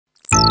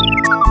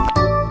TuTiTu,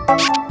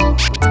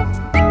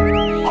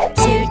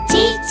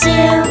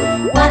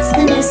 what's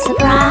the new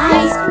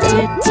surprise?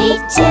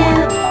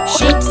 TuTiTu,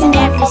 shapes in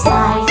every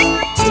size.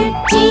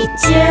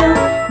 TuTiTu,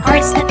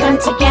 hearts that come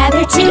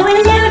together to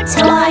a new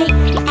toy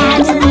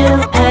and a new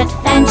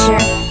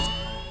adventure.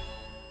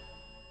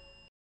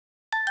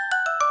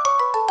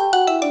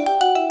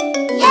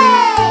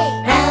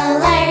 Yay!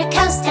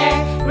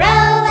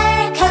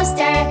 Roller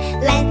coaster,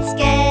 let's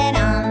get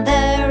on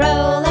the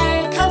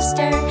roller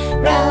coaster.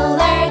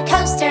 Roller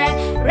coaster,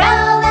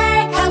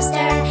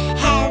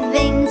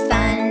 having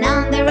fun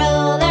on the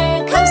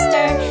roller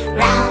coaster.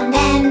 Round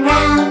and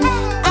round,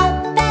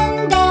 up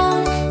and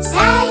down,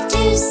 side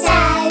to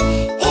side,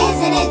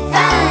 isn't it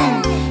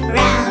fun?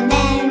 Round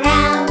and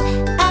round,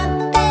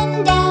 up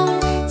and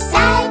down,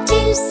 side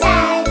to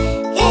side,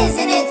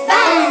 isn't it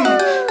fun?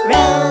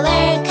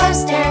 Roller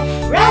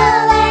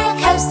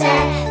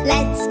coaster,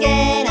 let's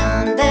get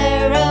on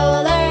the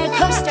roller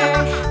coaster.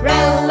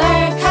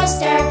 Roller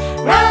coaster,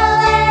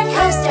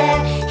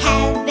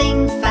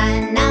 having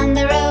fun on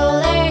the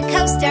roller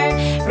coaster.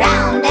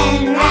 Round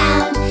and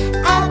round,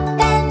 up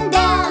and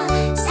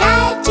down,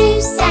 side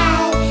to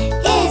side,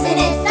 isn't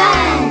it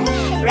fun?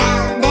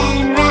 Round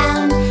and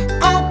round,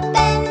 up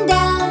and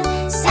down,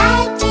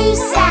 side to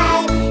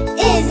side,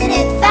 isn't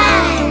it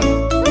fun?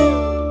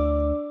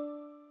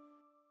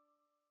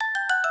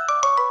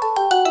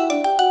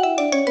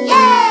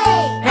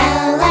 Yay!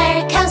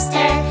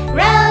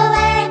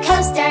 Roller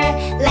coaster,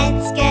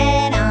 let's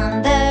get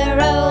on the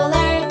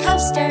roller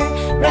coaster.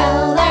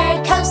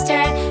 Roller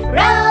coaster,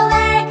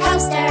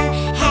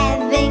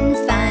 having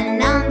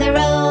fun on the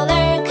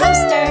roller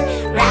coaster.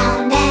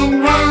 Round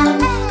and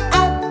round,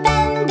 up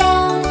and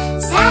down,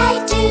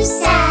 side to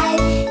side,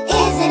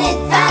 isn't it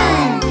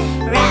fun?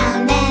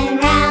 Round and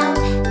round,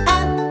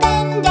 up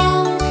and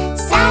down,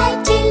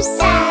 side to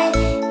side,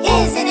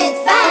 isn't it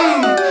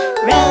fun?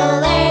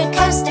 Roller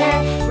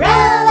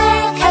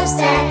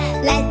coaster,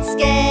 let's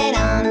get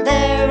on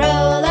the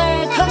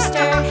roller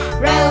coaster.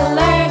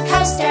 Roller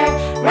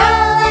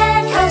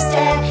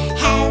coaster,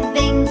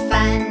 having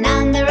fun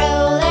on the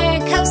roller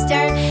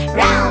coaster.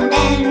 Round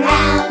and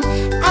round,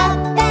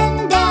 up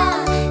and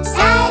down,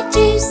 side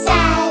to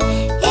side,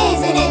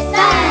 isn't it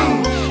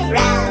fun?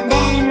 Round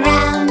and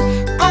round,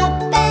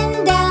 up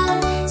and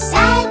down,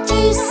 side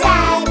to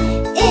side,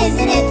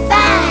 isn't it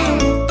fun?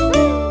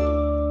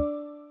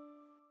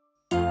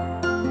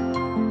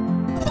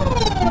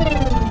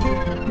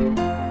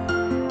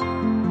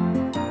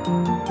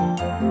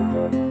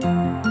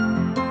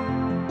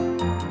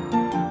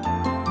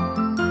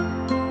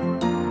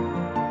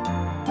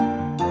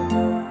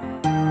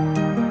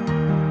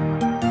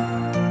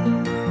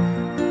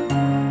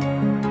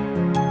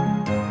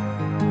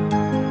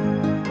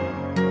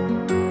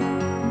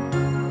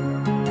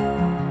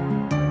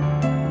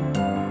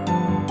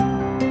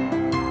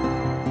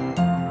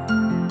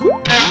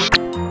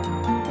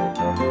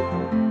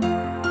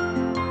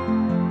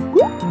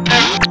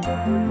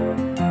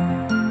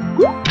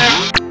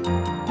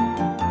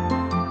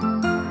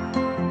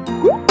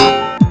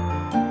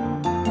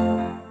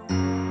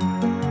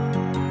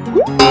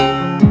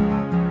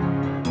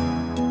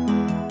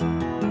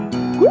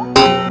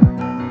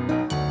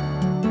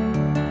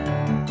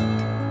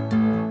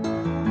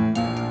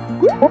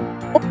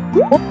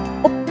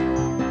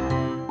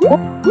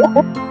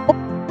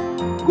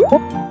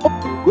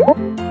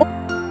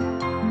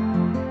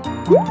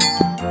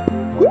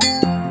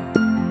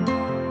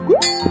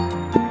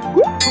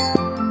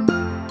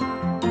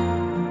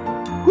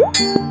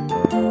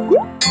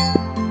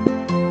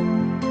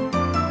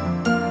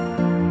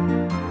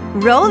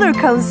 Roller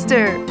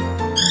coaster.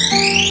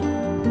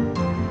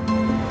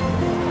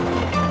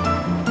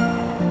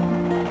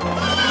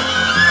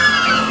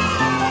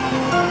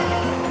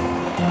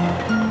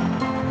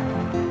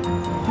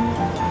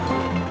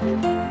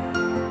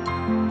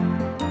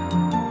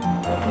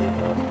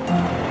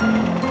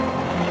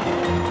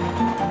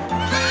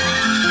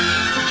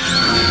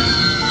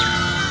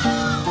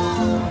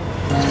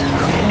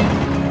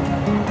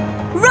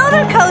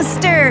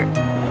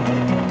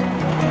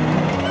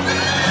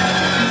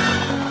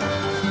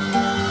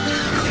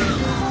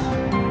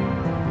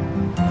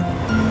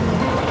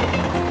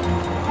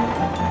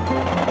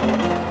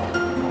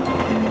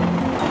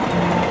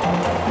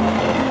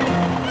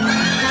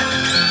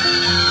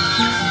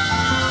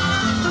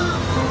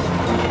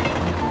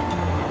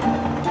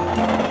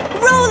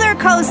 Roller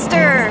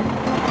coaster.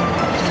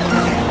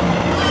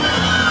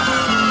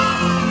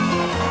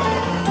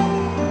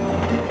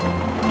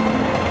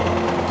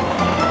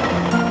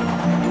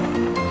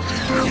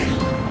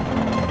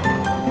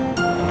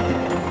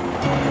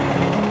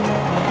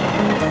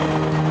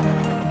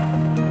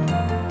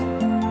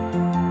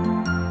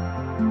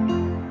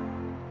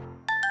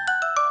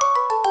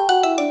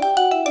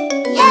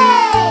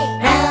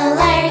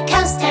 Roller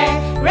coaster.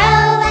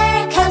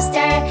 Roller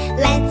coaster,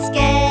 let's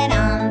get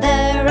on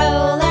the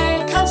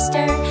roller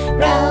coaster.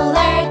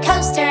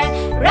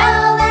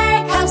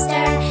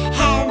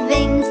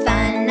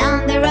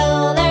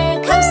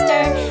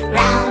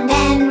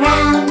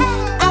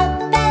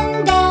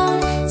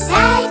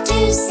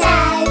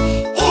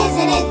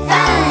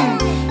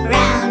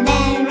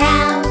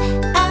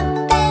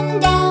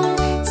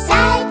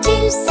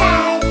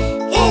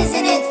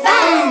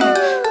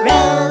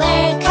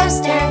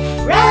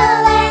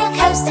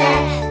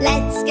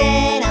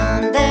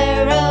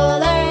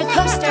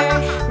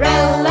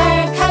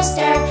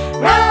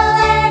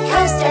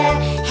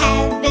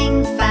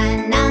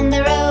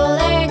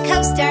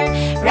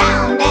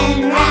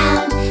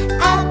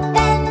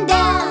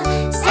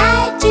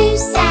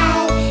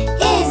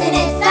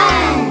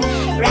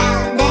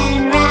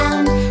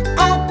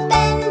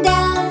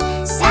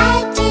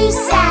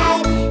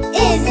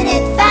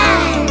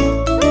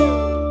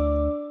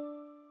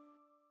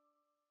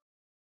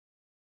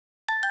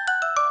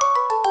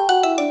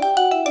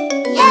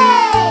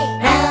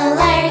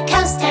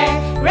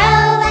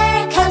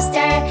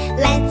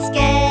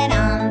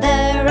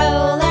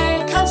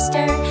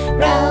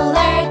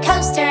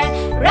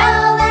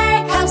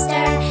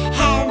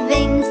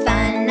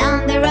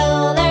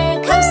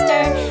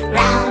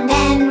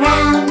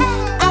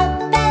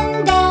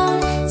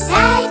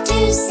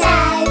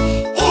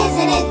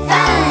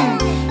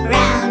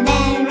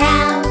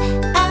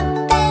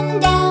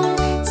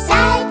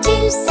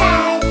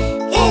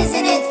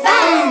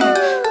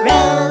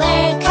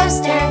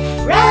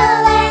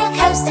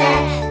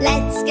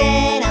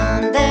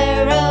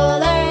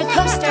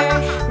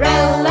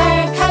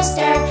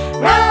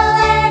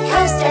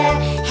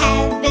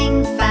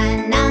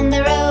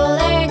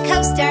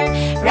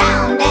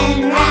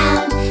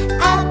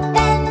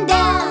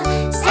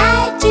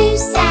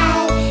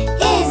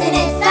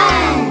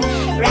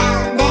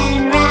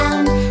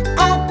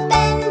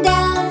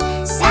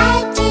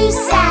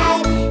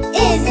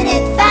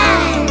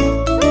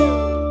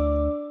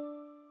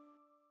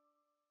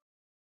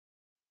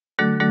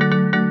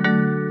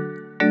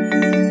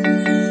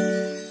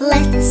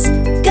 Let's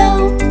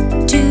go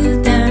to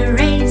the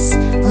race.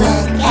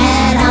 Look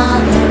at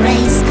all the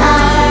race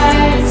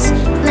cars.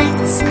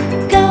 Let's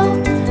go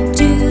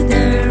to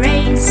the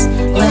race.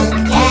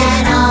 Look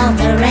at all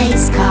the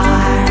race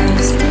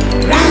cars.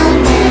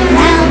 Round and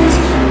round,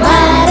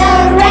 what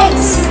a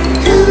race!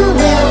 Who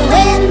will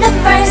win the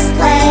first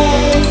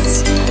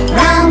place?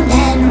 Round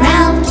and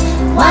round,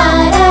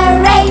 what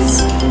a race!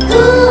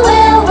 Who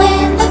will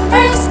win the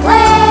first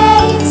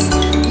place?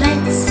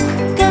 Let's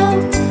go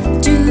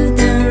to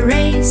the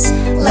race.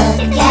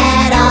 Look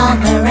at all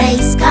the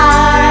race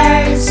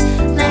cars.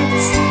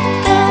 Let's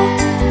go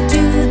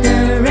to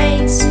the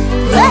race.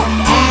 Look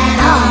at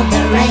all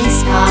the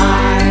race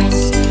cars.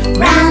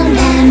 Round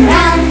and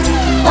round,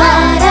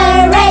 what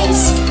a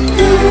race!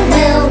 Who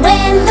will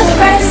win the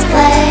first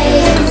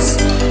place?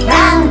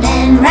 Round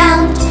and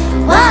round,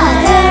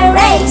 what a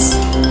race!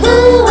 Who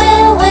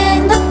will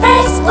win the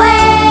first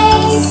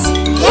place?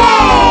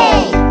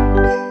 Yay!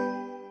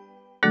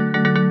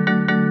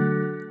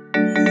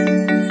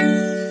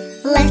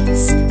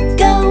 Let's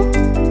go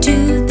to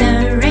the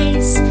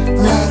race.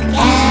 Look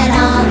at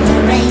all the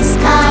race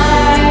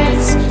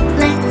cars.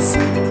 Let's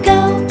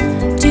go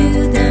to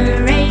the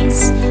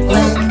race.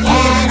 Look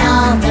at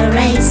all the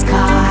race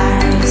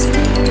cars.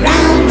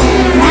 Round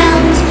and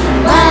round,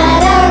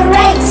 what a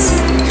race!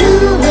 Who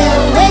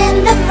will win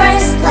the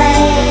first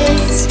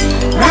place?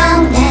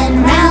 Round and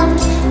round,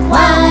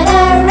 what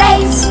a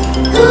race!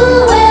 Who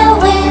will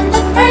win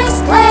the first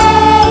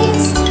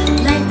place?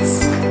 Let's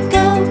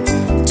go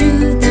to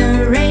the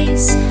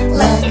race.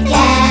 Look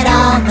at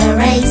all the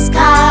race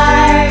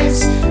cars.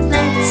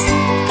 Let's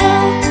go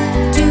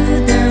to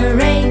the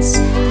race.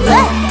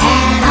 Look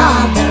at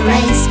all the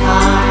race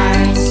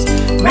cars.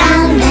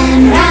 Round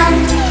and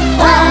round,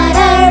 what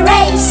a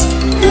race!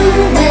 Who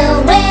will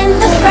win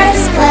the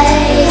first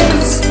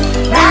place?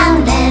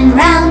 Round and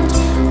round,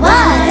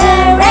 what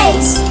a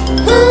race!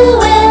 Who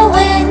will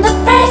win the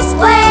first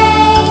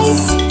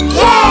place?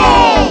 Yay!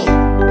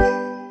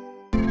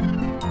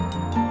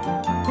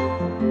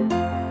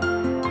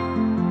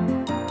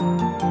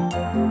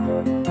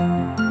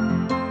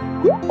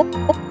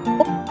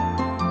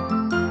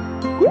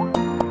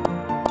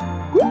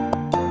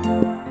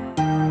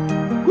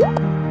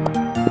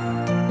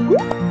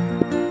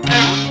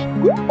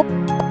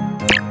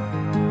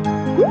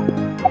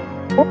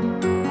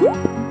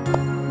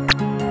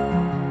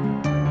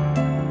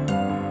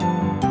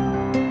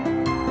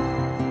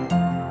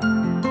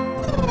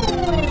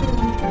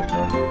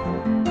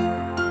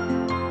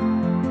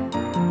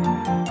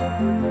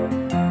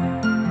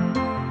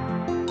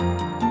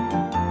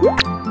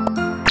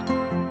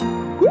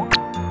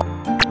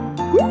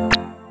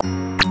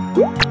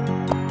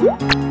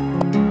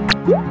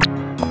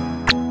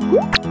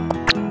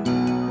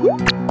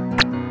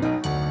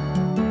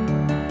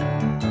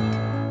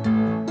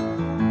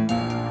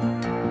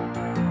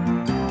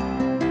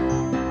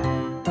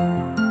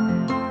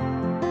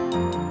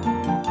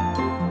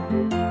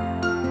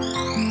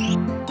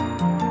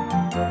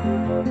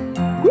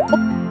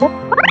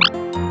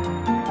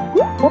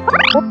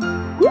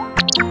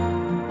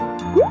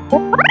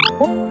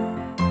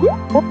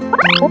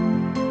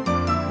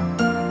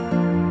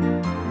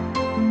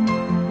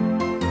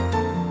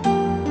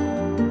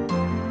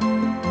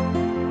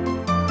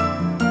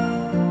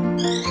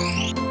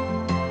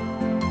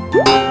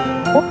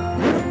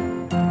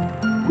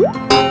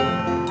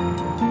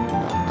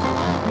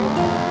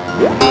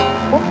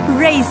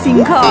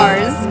 Racing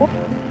cars.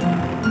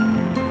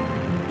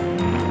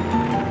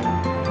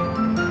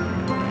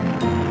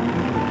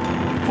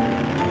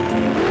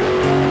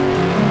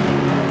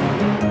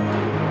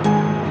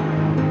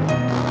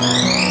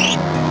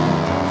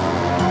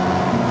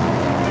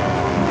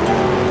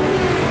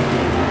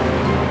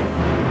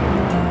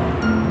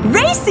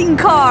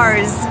 Racing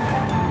cars.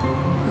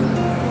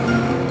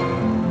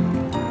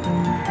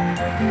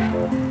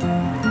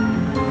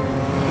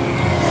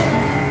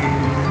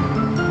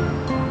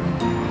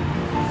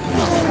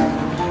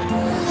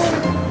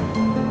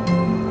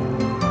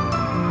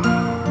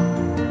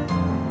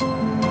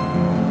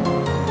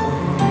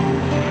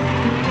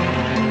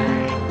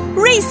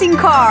 Racing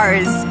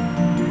cars.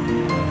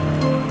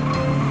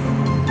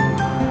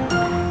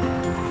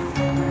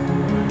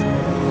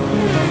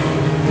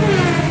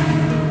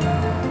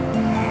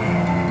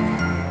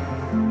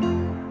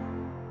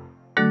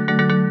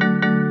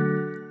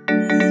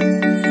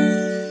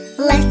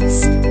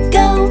 Let's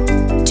go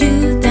to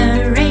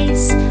the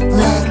race.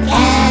 Look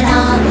at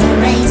all the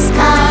race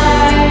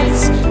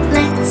cars.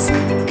 Let's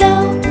go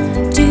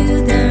to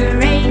the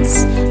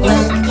race.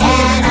 Look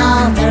at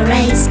all the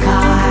race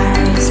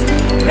cars.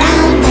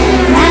 Round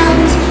and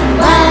round,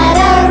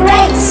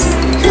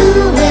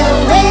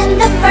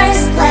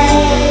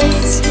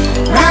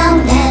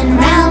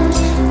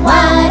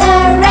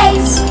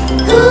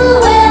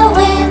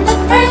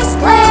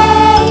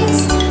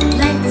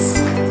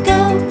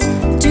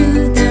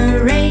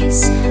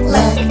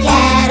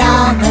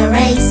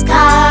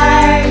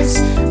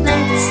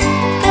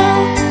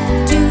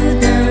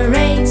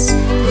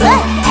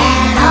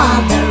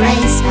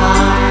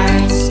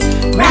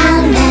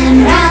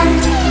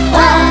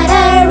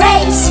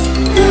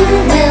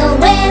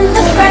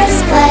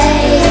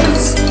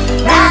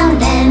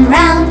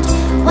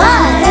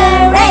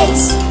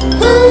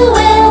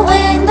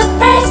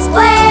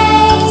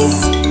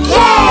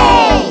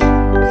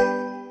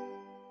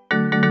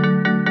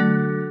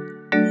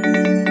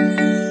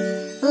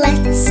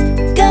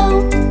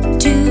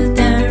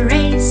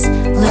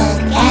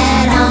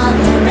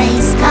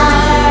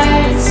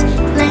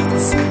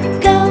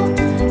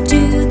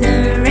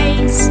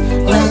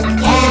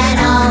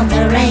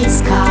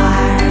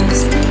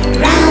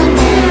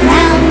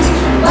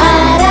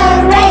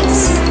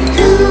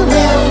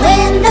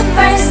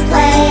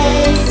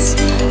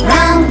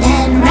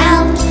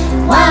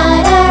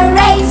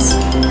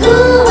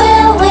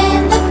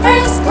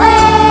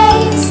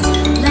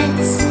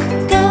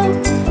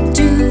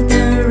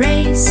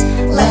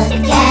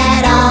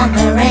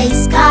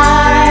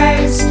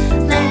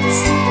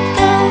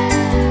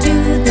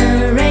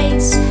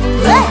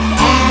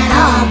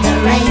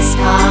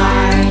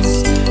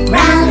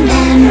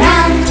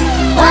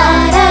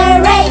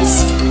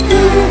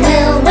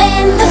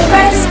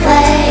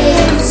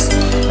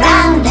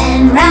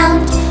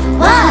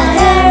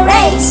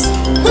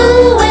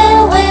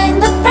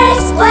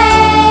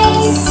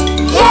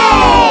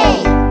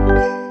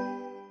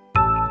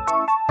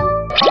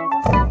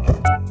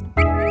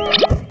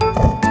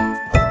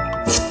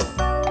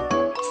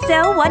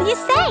 So what do you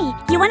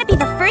say? You want to be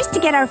the first to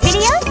get our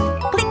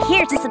videos? Click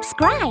here to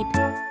subscribe.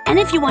 And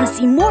if you want to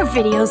see more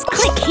videos,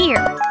 click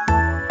here.